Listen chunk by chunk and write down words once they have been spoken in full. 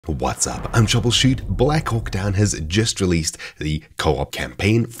What's up? I'm Troubleshoot. Black Hawk Down has just released the co-op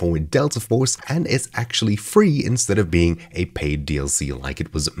campaign for Delta Force, and it's actually free instead of being a paid DLC like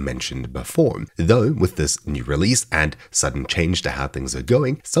it was mentioned before. Though with this new release and sudden change to how things are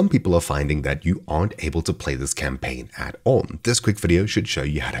going, some people are finding that you aren't able to play this campaign at all. This quick video should show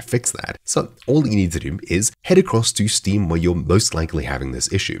you how to fix that. So all you need to do is head across to Steam, where you're most likely having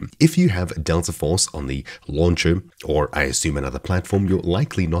this issue. If you have Delta Force on the launcher, or I assume another platform, you're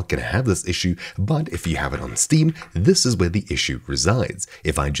likely not going to have this issue, but if you have it on Steam, this is where the issue resides.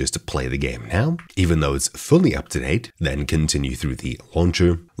 If I just play the game now, even though it's fully up to date, then continue through the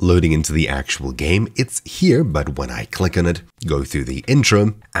launcher, loading into the actual game, it's here, but when I click on it, go through the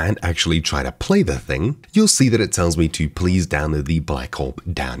intro, and actually try to play the thing, you'll see that it tells me to please download the Black Hawk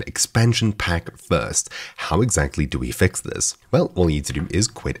Down expansion pack first. How exactly do we fix this? Well, all you need to do is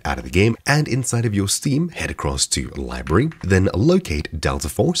quit out of the game, and inside of your Steam, head across to Library, then locate Delta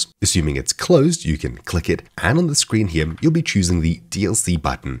Force. Assuming it's closed, you can click it, and on the screen here, you'll be choosing the DLC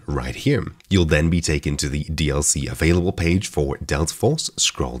button right here. You'll then be taken to the DLC available page for Delta Force.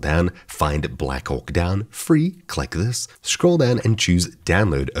 Scroll down, find Black Hawk Down, free, click this, scroll down and choose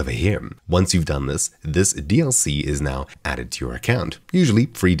download over here. Once you've done this, this DLC is now added to your account. Usually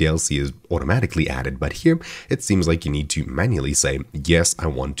free DLC is automatically added, but here it seems like you need to manually say, yes, I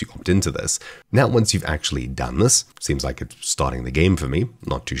want to opt into this. Now, once you've actually done this, seems like it's starting the game for me,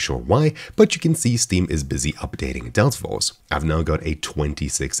 not too sure why, but you can see Steam is busy updating Delta Force. I've now got a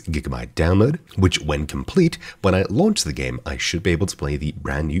 26 GB download, which when complete, when I launch the game, I should be able to play the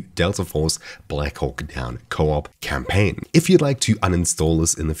brand new Delta Force Black Hawk Down co-op campaign. If you'd like to uninstall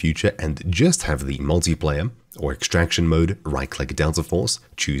this in the future and just have the multiplayer or extraction mode, right-click Delta Force,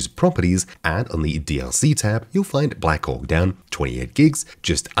 choose Properties, and on the DLC tab, you'll find Black Hawk Down, 28 gigs.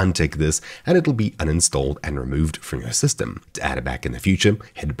 Just untick this, and it'll be uninstalled and removed from your system. To add it back in the future,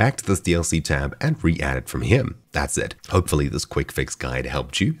 head back to this DLC tab and re-add it from here. That's it. Hopefully this quick fix guide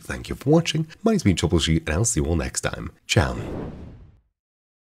helped you. Thank you for watching. My name's been Troubleshoot, and I'll see you all next time. Ciao.